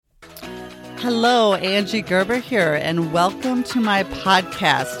Hello, Angie Gerber here, and welcome to my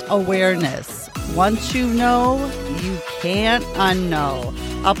podcast, Awareness. Once you know, you can't unknow.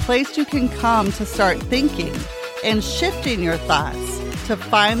 A place you can come to start thinking and shifting your thoughts to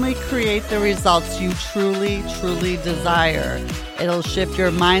finally create the results you truly, truly desire. It'll shift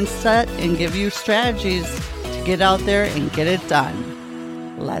your mindset and give you strategies to get out there and get it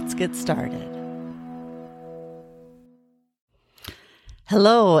done. Let's get started.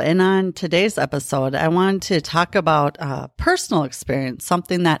 Hello, and on today's episode, I wanted to talk about a personal experience,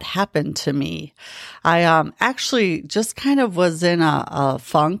 something that happened to me. I actually just kind of was in a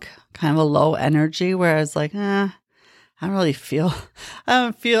funk, kind of a low energy where I was like, I'm not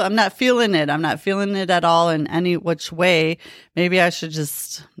feeling it. I'm not feeling it at all in any which way. Maybe I should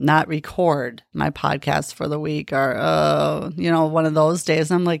just not record my podcast for the week or, one of those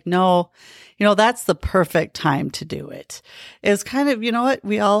days. I'm like, no. That's the perfect time to do it. It's kind of,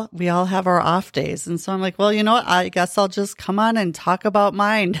 we all have our off days. And so I'm like, well, I guess I'll just come on and talk about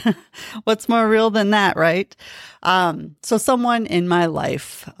mine. What's more real than that, right? So someone in my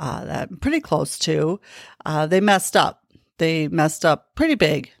life that I'm pretty close to, they messed up. They messed up pretty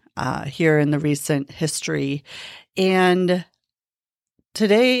big here in the recent history. And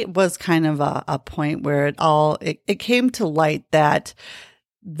today was kind of a point where it came to light that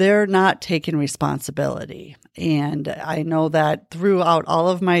they're not taking responsibility. And I know that throughout all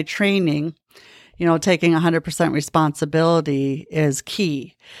of my training, taking 100% responsibility is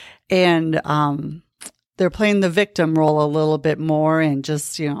key. And they're playing the victim role a little bit more and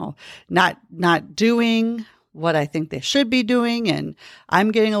just, not doing what I think they should be doing. And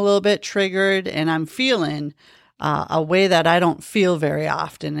I'm getting a little bit triggered and I'm feeling a way that I don't feel very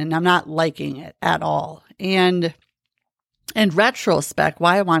often. And I'm not liking it at all. And in retrospect,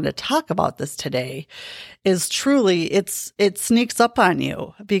 why I wanted to talk about this today is truly it sneaks up on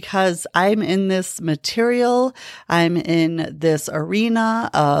you because I'm in this material, I'm in this arena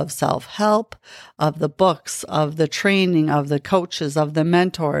of self-help, of the books, of the training, of the coaches, of the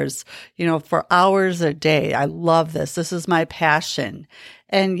mentors, for hours a day. I love this. This is my passion.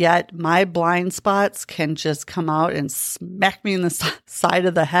 And yet my blind spots can just come out and smack me in the side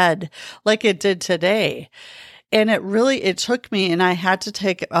of the head like it did today. And it took me, and I had to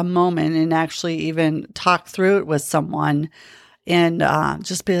take a moment and actually even talk through it with someone and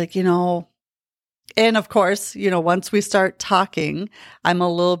just be like, and of course, once we start talking, I'm a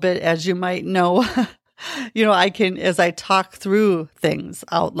little bit, as you might know, as I talk through things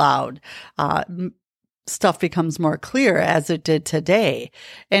out loud, stuff becomes more clear as it did today.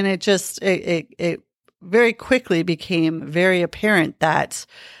 And it very quickly became very apparent that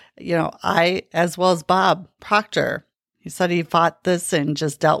I, as well as Bob Proctor, he said he fought this and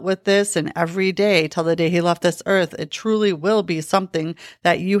just dealt with this. And every day till the day he left this earth, it truly will be something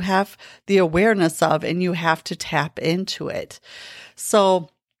that you have the awareness of and you have to tap into it. So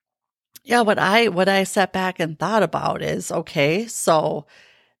yeah, what I sat back and thought about is, okay, so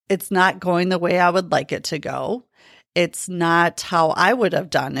it's not going the way I would like it to go. It's not how I would have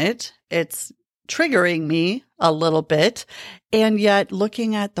done it. It's triggering me a little bit. And yet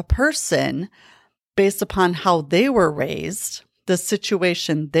looking at the person based upon how they were raised, the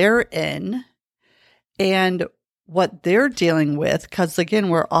situation they're in, and what they're dealing with, because again,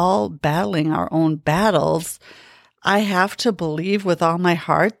 we're all battling our own battles. I have to believe with all my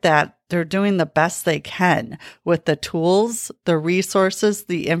heart that they're doing the best they can with the tools, the resources,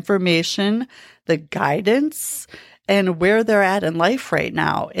 the information, the guidance, and where they're at in life right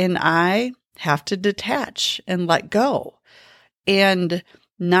now. And I have to detach and let go and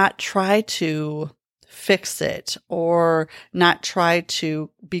not try to fix it or not try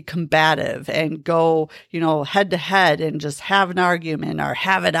to be combative and go, head to head and just have an argument or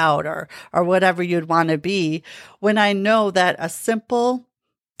have it out or whatever you'd want to be, when I know that a simple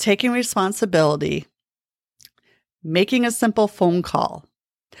taking responsibility, making a simple phone call,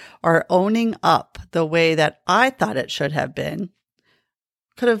 or owning up the way that I thought it should have been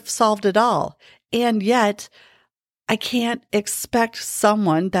could have solved it all. And yet I can't expect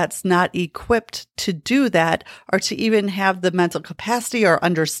someone that's not equipped to do that or to even have the mental capacity or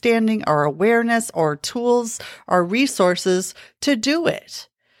understanding or awareness or tools or resources to do it.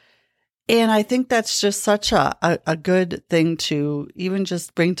 And I think that's just such a good thing to even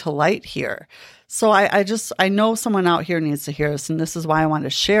just bring to light here. So I know someone out here needs to hear this, and this is why I want to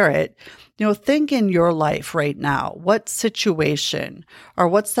share it. Think in your life right now, what situation or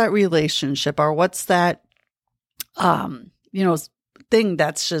what's that relationship or what's that, thing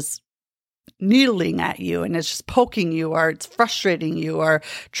that's just needling at you and it's just poking you or it's frustrating you or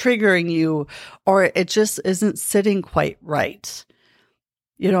triggering you, or it just isn't sitting quite right.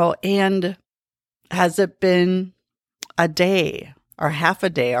 And Has it been a day or half a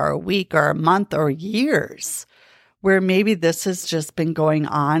day or a week or a month or years where maybe this has just been going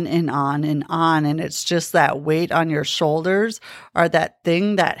on and on and on, and it's just that weight on your shoulders or that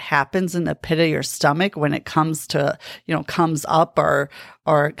thing that happens in the pit of your stomach when it comes to, comes up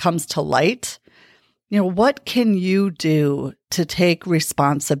or comes to light? What can you do to take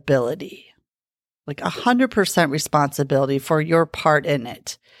responsibility? Like 100% responsibility for your part in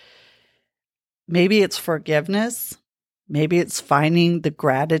it. Maybe it's forgiveness. Maybe it's finding the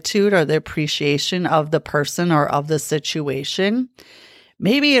gratitude or the appreciation of the person or of the situation.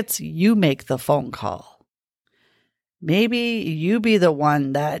 Maybe it's you make the phone call. Maybe you be the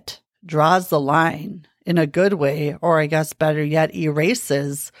one that draws the line in a good way, or I guess better yet,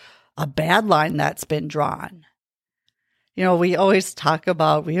 erases a bad line that's been drawn. We always talk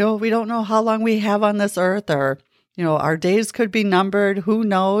about, we don't know how long we have on this earth, or, our days could be numbered, who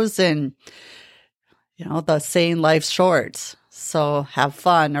knows? And, the saying, life's short. So have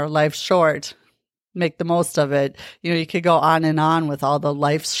fun, or life's short. Make the most of it. You could go on and on with all the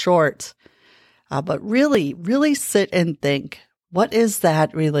life's short. But really, really sit and think, what is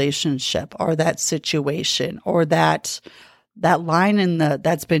that relationship or that situation or that line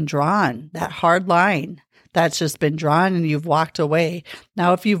that's been drawn, that hard line that's just been drawn and you've walked away.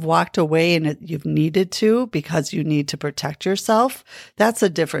 Now, if you've walked away and you've needed to because you need to protect yourself, that's a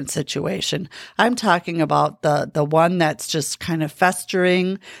different situation. I'm talking about the one that's just kind of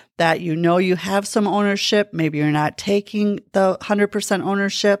festering, that you have some ownership. Maybe you're not taking the 100%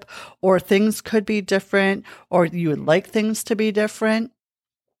 ownership, or things could be different, or you would like things to be different.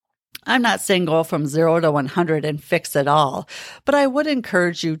 I'm not saying go from 0 to 100 and fix it all, but I would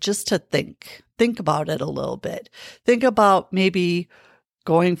encourage you just to think about it a little bit. Think about maybe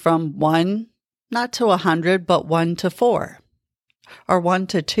going from 1, not to 100, but 1 to 4, or 1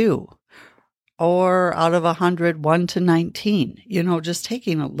 to 2, or out of 100, 1 to 19. Just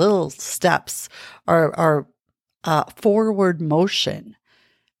taking a little steps or forward motion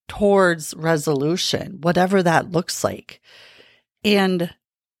towards resolution, whatever that looks like. And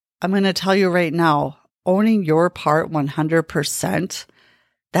I'm going to tell you right now, owning your part 100%,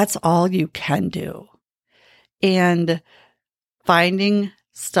 that's all you can do. And finding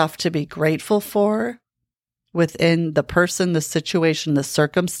stuff to be grateful for within the person, the situation, the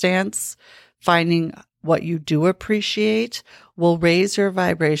circumstance, finding what you do appreciate will raise your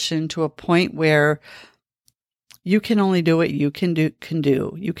vibration to a point where you can only do what you can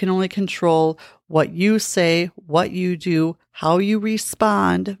do. You can only control what you say, what you do, how you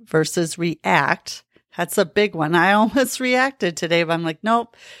respond versus react. That's a big one. I almost reacted today, but I'm like,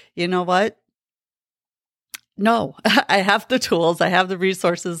 nope, you know what? No, I have the tools. I have the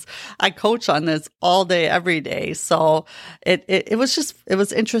resources. I coach on this all day, every day. So it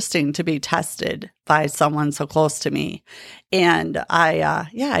was interesting to be tested by someone so close to me. And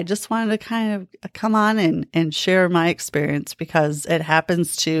I just wanted to kind of come on and share my experience, because it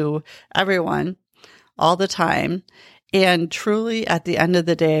happens to everyone all the time. And truly, at the end of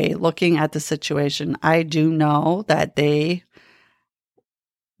the day, looking at the situation, I do know that they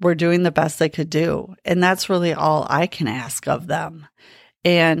were doing the best they could do. And that's really all I can ask of them.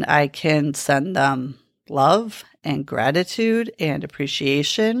 And I can send them love and gratitude and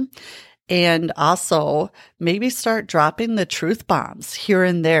appreciation. And also maybe start dropping the truth bombs here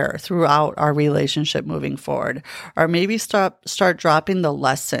and there throughout our relationship moving forward. Or maybe start dropping the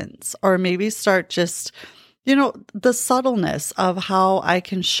lessons. Or maybe start just, the subtleness of how I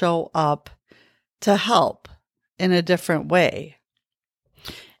can show up to help in a different way.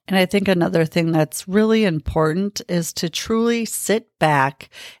 And I think another thing that's really important is to truly sit back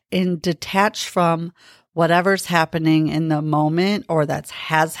and detach from whatever's happening in the moment or that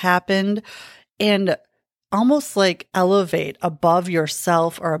has happened, and almost like elevate above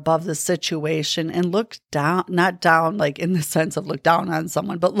yourself or above the situation and look down, not down like in the sense of look down on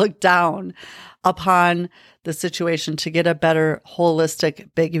someone, but look down upon the situation to get a better holistic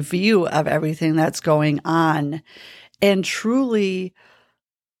big view of everything that's going on, and truly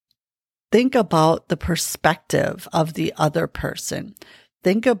think about the perspective of the other person.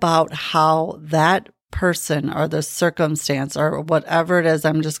 Think about how that person or the circumstance or whatever it is.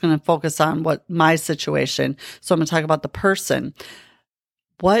 I'm just going to focus on what my situation. So I'm going to talk about the person,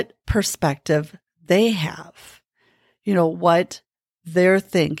 what perspective they have, what they're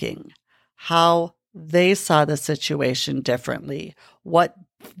thinking, how they saw the situation differently, what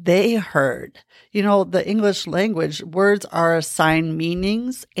they heard. The English language, words are assigned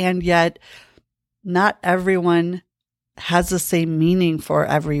meanings, and yet not everyone has the same meaning for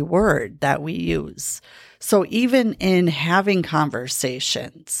every word that we use. So even in having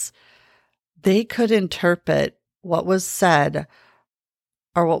conversations, they could interpret what was said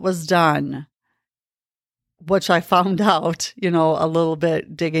or what was done, which I found out, a little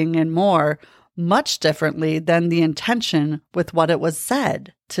bit digging in more, much differently than the intention with what it was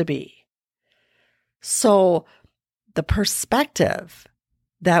said to be. So the perspective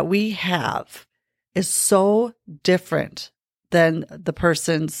that we have is so different than the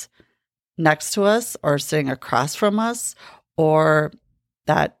person's next to us or sitting across from us, or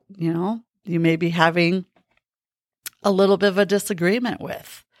that, you may be having a little bit of a disagreement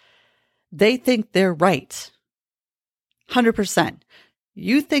with. They think they're right. 100%.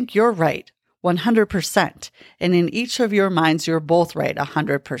 You think you're right 100%. And in each of your minds, you're both right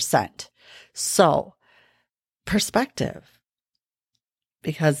 100%. So, perspective,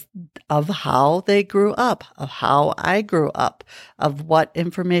 because of how they grew up, of how I grew up, of what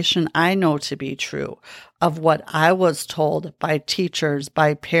information I know to be true, of what I was told by teachers,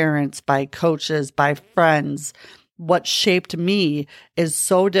 by parents, by coaches, by friends. What shaped me is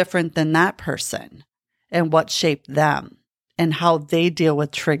so different than that person, and what shaped them and how they deal with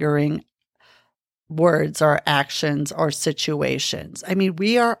triggering words or actions or situations. I mean,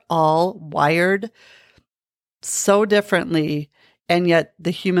 we are all wired so differently, and yet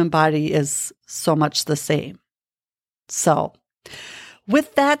the human body is so much the same. So,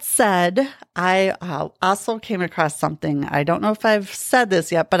 with that said, I also came across something. I don't know if I've said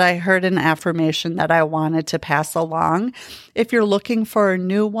this yet, but I heard an affirmation that I wanted to pass along. If you're looking for a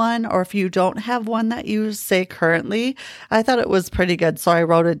new one, or if you don't have one that you say currently, I thought it was pretty good, so I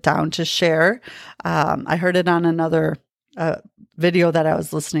wrote it down to share. I heard it on another video that I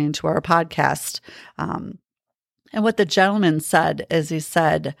was listening to, our podcast. And what the gentleman said is, he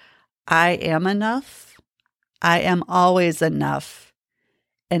said, "I am enough. I am always enough.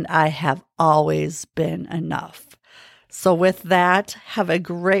 And I have always been enough." So with that, have a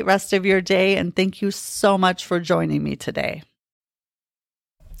great rest of your day, and thank you so much for joining me today.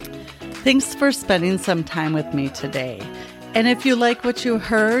 Thanks for spending some time with me today. And if you like what you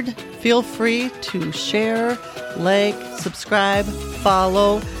heard, feel free to share, like, subscribe,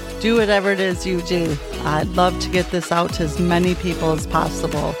 follow, do whatever it is you do. I'd love to get this out to as many people as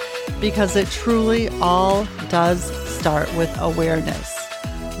possible, because it truly all does start with awareness.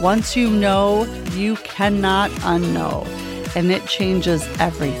 Once you know, you cannot unknow, and it changes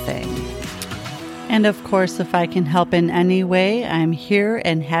everything. And of course, if I can help in any way, I'm here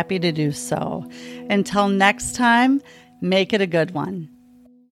and happy to do so. Until next time, make it a good one.